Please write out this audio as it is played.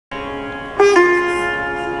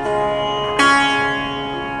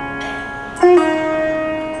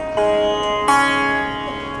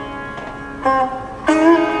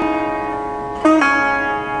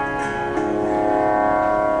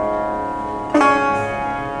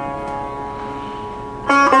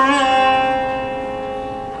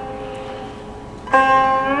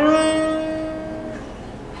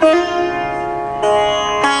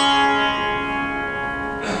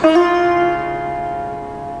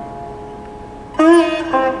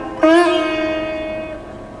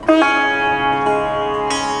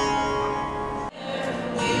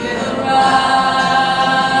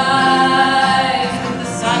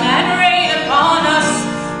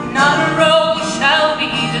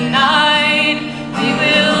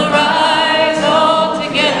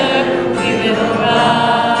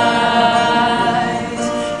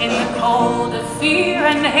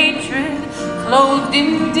clothed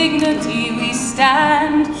in dignity we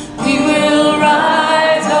stand. We will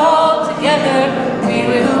rise all together. We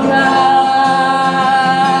will rise.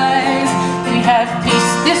 We have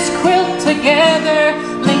pieced this quilt together,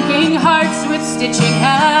 linking hearts with stitching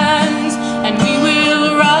hands, and we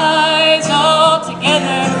will rise all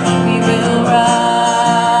together. We will rise.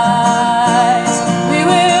 We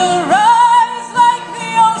will rise like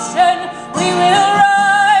the ocean. We will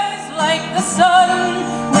rise like the sun.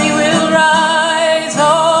 We will rise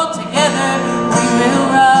all together. We will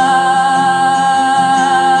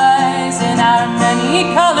rise in our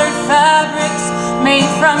many colored fabrics made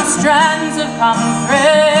from strands of common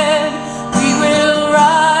thread. We will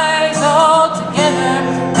rise all together.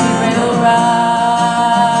 We will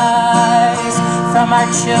rise. From our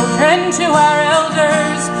children to our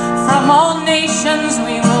elders, from all nations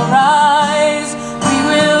we will rise. We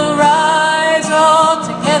will rise all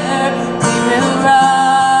together. We will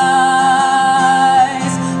rise.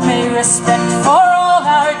 May respect for all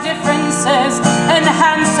our differences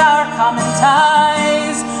enhance our common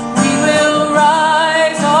ties. We will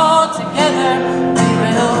rise all together. We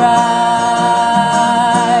will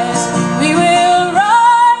rise. We will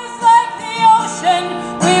rise like the ocean.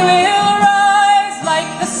 We will rise like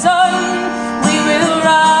the sun. We will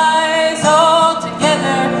rise all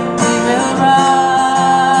together. We will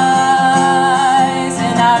rise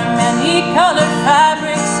in our many colored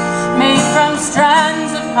fabrics made from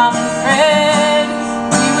strands of common thread.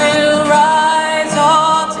 We will rise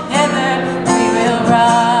all together. We will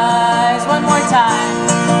rise. One more time.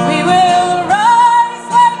 We will rise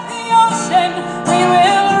like the ocean. We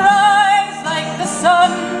will rise like the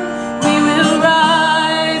sun. We will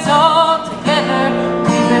rise all together.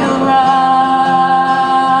 We will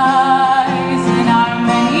rise in our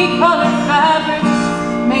many colored fabrics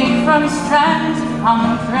made from strands of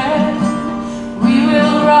common thread. We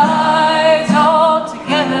will rise all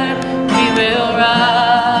together. We will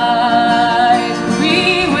rise. We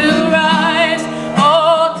will rise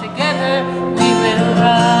all together. We will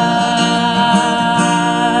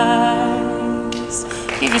rise.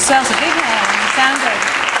 Give yourselves a big hand. You sound good.